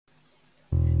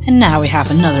And now we have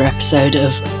another episode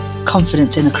of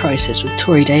Confidence in a Crisis with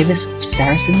Tori Davis of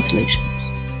Saracen Solutions.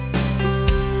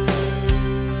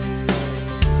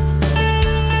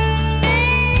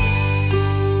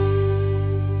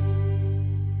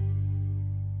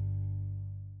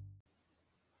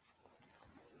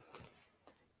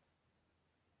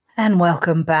 And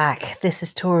welcome back. This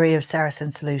is Tori of Saracen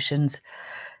Solutions.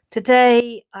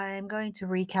 Today, I'm going to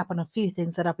recap on a few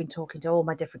things that I've been talking to all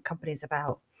my different companies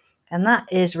about, and that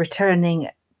is returning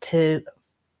to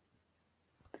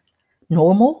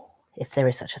normal, if there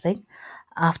is such a thing,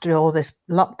 after all this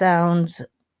lockdowns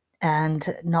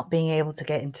and not being able to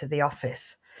get into the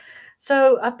office.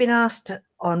 So I've been asked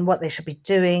on what they should be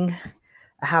doing,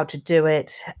 how to do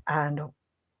it, and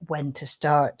when to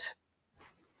start.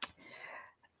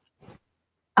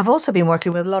 I've also been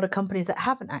working with a lot of companies that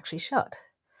haven't actually shut,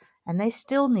 and they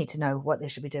still need to know what they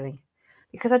should be doing.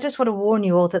 Because I just want to warn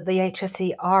you all that the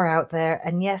HSE are out there,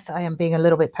 and yes, I am being a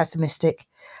little bit pessimistic,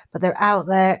 but they're out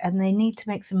there and they need to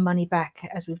make some money back,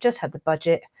 as we've just had the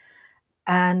budget.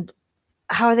 And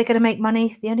how are they going to make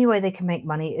money? The only way they can make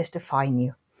money is to fine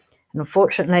you. And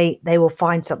unfortunately, they will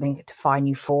find something to fine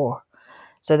you for.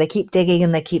 So they keep digging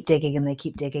and they keep digging and they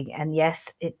keep digging. And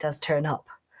yes, it does turn up.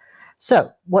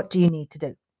 So what do you need to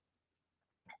do?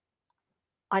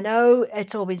 I know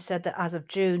it's all been said that as of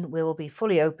June, we will be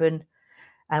fully open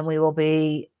and we will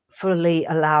be fully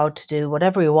allowed to do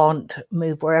whatever we want,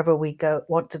 move wherever we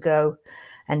want to go,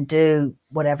 and do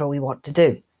whatever we want to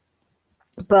do.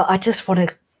 But I just want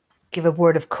to give a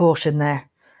word of caution there.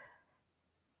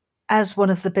 As one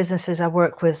of the businesses I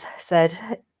work with said,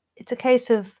 it's a case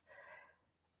of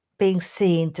being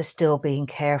seen to still being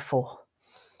careful.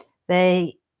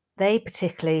 They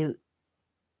particularly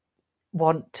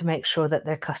want to make sure that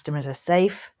their customers are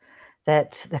safe,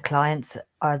 that the clients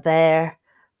are there,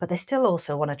 but they still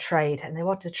also want to trade, and they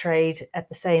want to trade at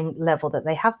the same level that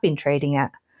they have been trading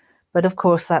at. But of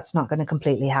course, that's not going to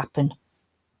completely happen.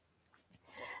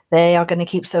 They are going to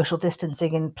keep social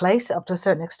distancing in place up to a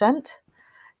certain extent.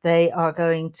 They are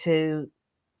going to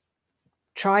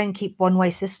try and keep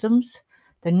one-way systems.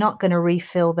 They're not going to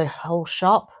refill their whole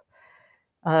shop.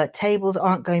 Tables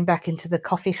aren't going back into the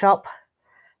coffee shop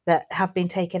that have been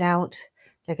taken out.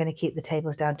 They're going to keep the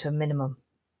tables down to a minimum.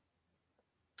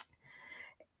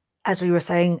 As we were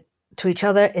saying to each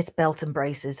other, it's belt and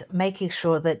braces, making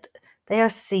sure that they are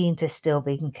seen to still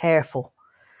being careful.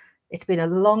 It's been a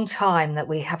long time that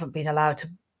we haven't been allowed to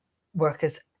work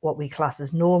as what we class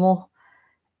as normal.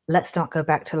 Let's not go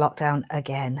back to lockdown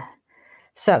again.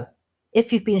 So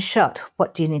if you've been shut,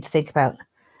 what do you need to think about?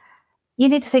 You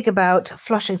need to think about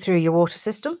flushing through your water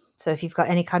system. So if you've got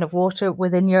any kind of water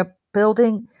within your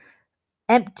building,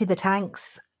 empty the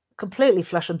tanks, completely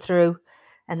flush them through,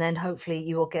 and then hopefully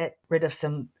you will get rid of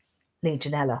some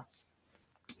Legionella.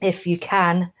 If you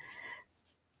can,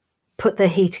 put the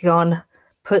heating on,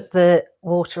 put the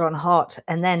water on hot,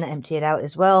 and then empty it out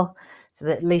as well, so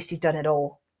that at least you've done it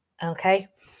all. Okay.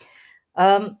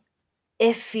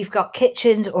 If you've got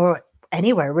kitchens or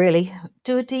anywhere really,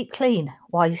 do a deep clean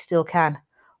while you still can,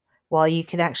 while you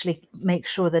can actually make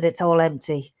sure that it's all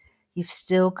empty. You've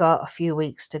still got a few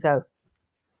weeks to go.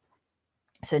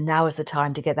 So now is the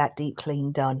time to get that deep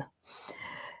clean done.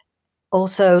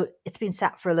 Also, it's been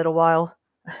sat for a little while.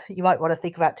 You might want to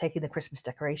think about taking the Christmas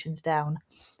decorations down.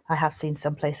 I have seen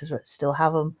some places that still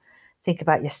have them. Think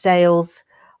about your sales.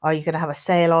 Are you going to have a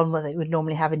sale on what you would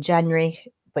normally have in January,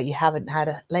 but you haven't had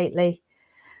it lately?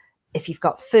 If you've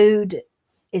got food,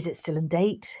 is it still in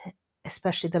date?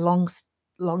 Especially the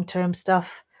long-term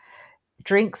stuff.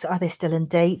 Drinks, are they still in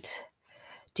date?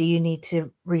 Do you need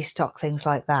to restock things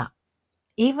like that?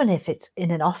 Even if it's in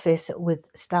an office with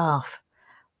staff,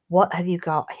 what have you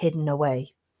got hidden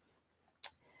away?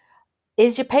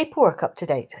 Is your paperwork up to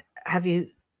date? Have you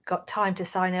got time to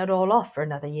sign it all off for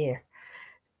another year?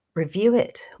 Review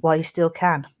it while you still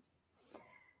can.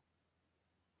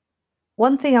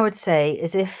 One thing I would say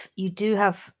is if you do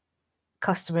have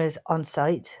customers on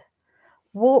site,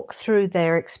 walk through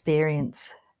their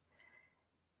experience.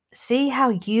 See how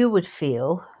you would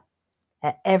feel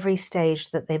at every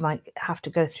stage that they might have to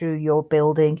go through your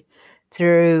building,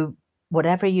 through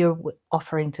whatever you're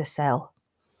offering to sell.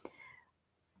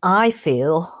 I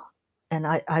feel, and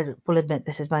I will admit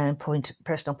this is my own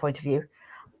personal point of view,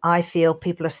 I feel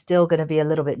people are still going to be a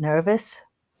little bit nervous.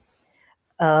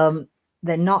 They're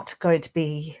not going to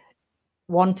be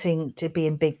wanting to be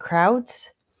in big crowds.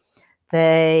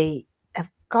 They have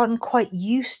gotten quite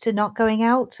used to not going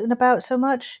out and about so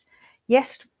much.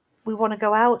 Yes, we want to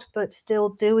go out, but still,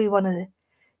 do we want to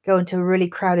go into a really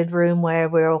crowded room where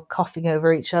we're all coughing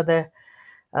over each other?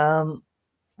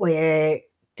 We're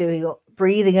doing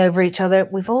breathing over each other.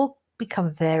 We've all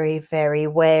become very, very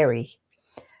wary.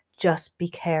 Just be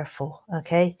careful,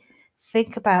 okay?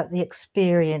 Think about the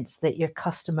experience that your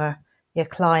customer, your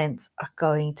clients are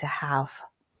going to have.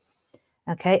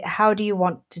 Okay, how do you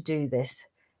want to do this?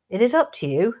 It is up to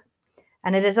you,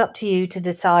 and it is up to you to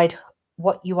decide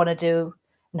what you want to do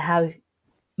and how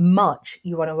much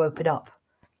you want to open up.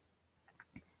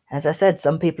 As I said,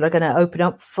 some people are going to open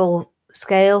up full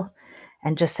scale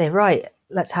and just say, right,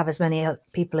 let's have as many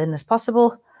people in as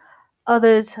possible.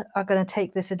 Others are going to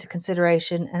take this into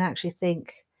consideration and actually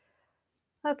think,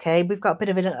 okay, we've got a bit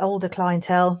of an older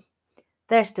clientele.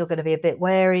 They're still going to be a bit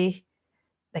wary.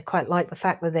 They quite like the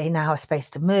fact that they now have space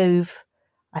to move.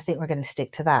 I think we're going to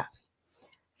stick to that.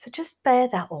 So just bear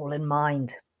that all in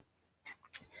mind.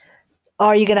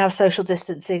 Are you going to have social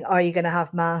distancing? Are you going to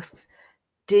have masks?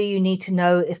 Do you need to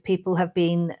know if people have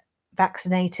been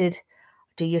vaccinated?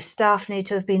 Do your staff need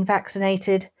to have been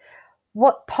vaccinated?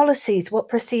 What policies, what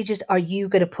procedures are you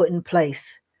going to put in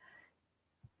place?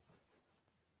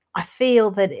 I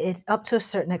feel that it, up to a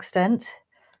certain extent,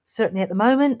 certainly at the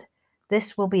moment,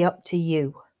 this will be up to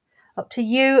you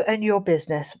and your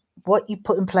business, what you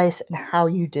put in place and how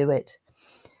you do it.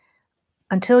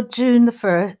 Until June the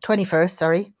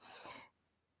 21st,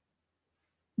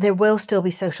 there will still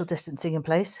be social distancing in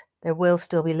place. There will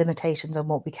still be limitations on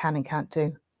what we can and can't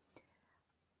do.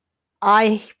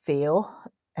 I feel,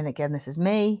 and again, this is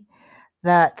me,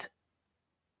 that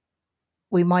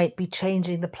we might be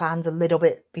changing the plans a little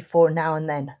bit before now and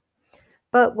then,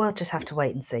 but we'll just have to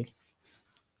wait and see.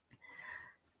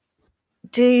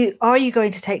 Are you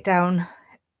going to take down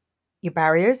your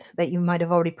barriers that you might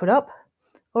have already put up,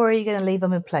 or are you going to leave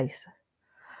them in place?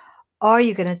 Are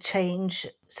you going to change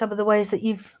some of the ways that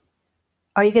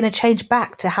are you going to change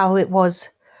back to how it was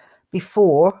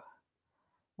before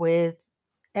with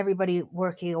everybody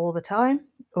working all the time,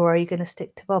 or are you going to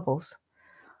stick to bubbles?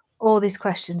 All these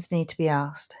questions need to be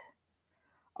asked.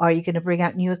 Are you going to bring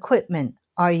out new equipment?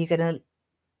 Are you going to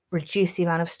reduce the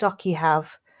amount of stock you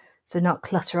have so not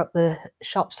clutter up the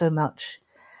shop so much?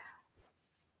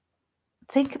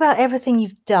 Think about everything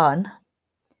you've done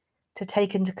to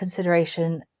take into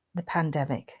consideration the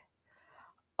pandemic.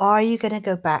 Are you going to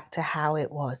go back to how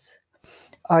it was?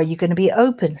 Are you going to be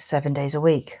open 7 days a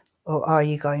week, or are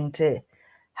you going to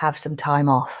have some time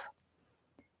off?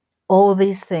 All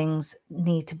these things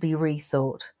need to be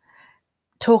rethought.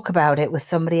 Talk about it with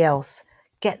somebody else.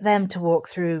 Get them to walk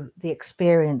through the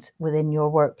experience within your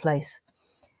workplace.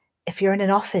 If you're in an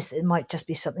office, it might just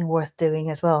be something worth doing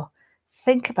as well.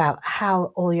 Think about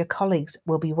how all your colleagues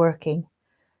will be working.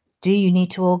 Do you need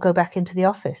to all go back into the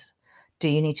office? Do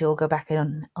you need to all go back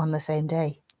in on the same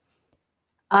day?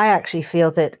 I actually feel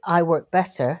that I work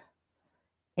better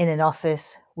in an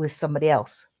office with somebody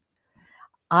else.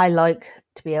 I like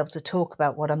to be able to talk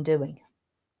about what I'm doing.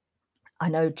 I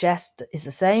know Jess is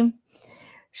the same.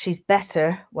 She's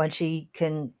better when she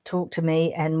can talk to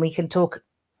me and we can talk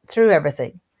through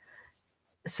everything.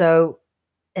 So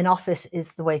an office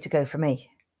is the way to go for me,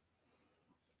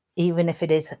 even if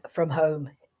it is from home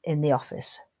in the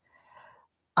office.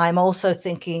 I'm also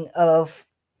thinking of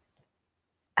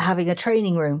having a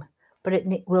training room, but it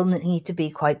will need to be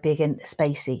quite big and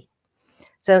spacey.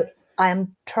 So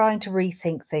I'm trying to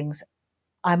rethink things.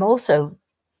 I'm also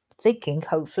thinking,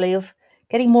 hopefully, of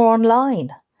getting more online,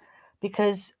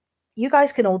 because you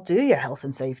guys can all do your health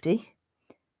and safety,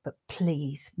 but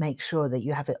please make sure that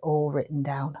you have it all written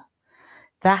down.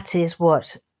 That is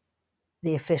what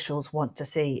the officials want to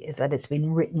see, is that it's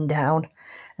been written down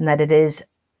and that it is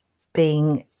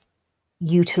being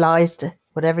utilized.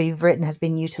 Whatever you've written has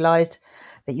been utilized,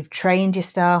 that you've trained your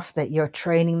staff, that you're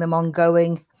training them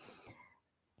ongoing.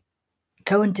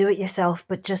 Go and do it yourself,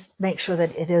 but just make sure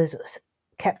that it is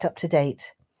kept up to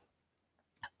date.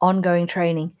 Ongoing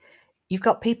training. You've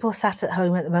got people sat at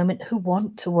home at the moment who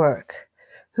want to work,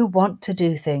 who want to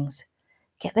do things.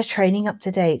 Get their training up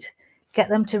to date. Get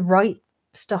them to write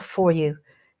stuff for you.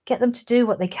 Get them to do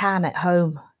what they can at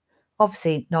home.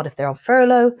 Obviously, not if they're on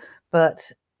furlough,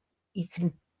 but you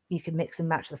can mix and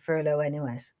match the furlough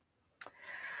anyways.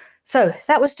 So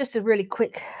that was just a really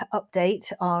quick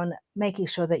update on making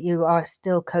sure that you are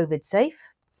still COVID safe,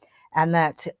 and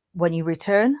that when you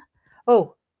return,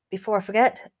 before I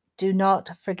forget, do not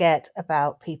forget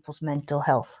about people's mental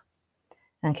health.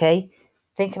 Okay?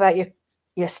 Think about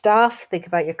your staff, think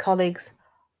about your colleagues.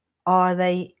 Are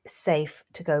they safe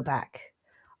to go back?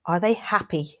 Are they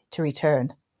happy to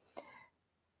return?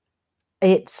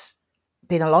 It's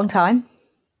been a long time.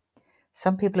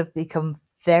 Some people have become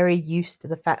very used to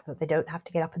the fact that they don't have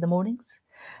to get up in the mornings,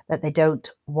 that they don't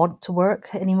want to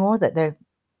work anymore, that they're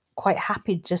quite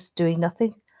happy just doing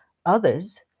nothing.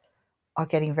 others are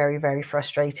getting very, very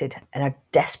frustrated and are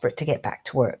desperate to get back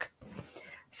to work.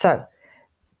 So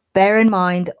bear in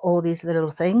mind all these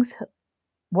little things.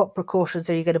 What precautions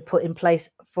are you going to put in place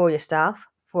for your staff,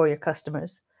 for your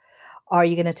customers? Are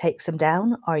you going to take some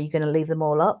down? Are you going to leave them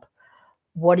all up?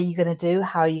 What are you going to do?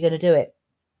 How are you going to do it?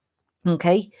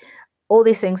 Okay, all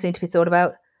these things need to be thought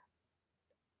about,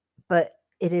 but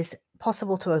it is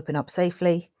possible to open up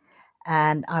safely,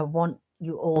 and I want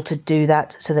you all to do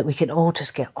that so that we can all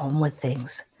just get on with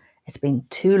things. It's been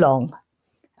too long.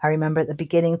 I remember at the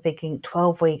beginning thinking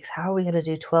 12 weeks, how are we going to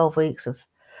do 12 weeks of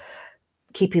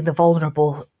keeping the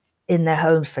vulnerable in their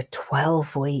homes for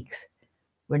 12 weeks?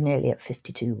 We're nearly at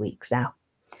 52 weeks now.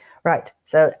 Right,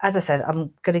 so as I said,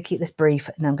 I'm going to keep this brief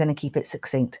and I'm going to keep it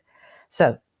succinct.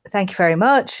 So thank you very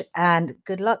much and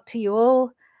good luck to you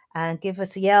all, and give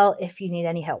us a yell if you need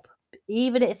any help,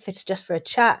 even if it's just for a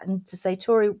chat and to say,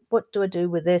 Tori, what do I do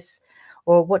with this?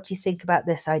 Or what do you think about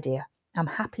this idea? I'm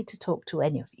happy to talk to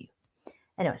any of you.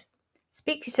 Anyways,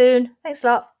 speak to you soon. Thanks a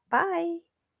lot. Bye.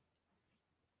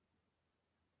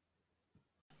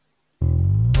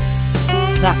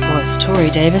 That was Tori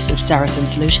Davis of Saracen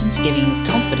Solutions, giving you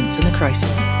confidence in a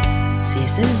crisis. See you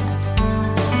soon.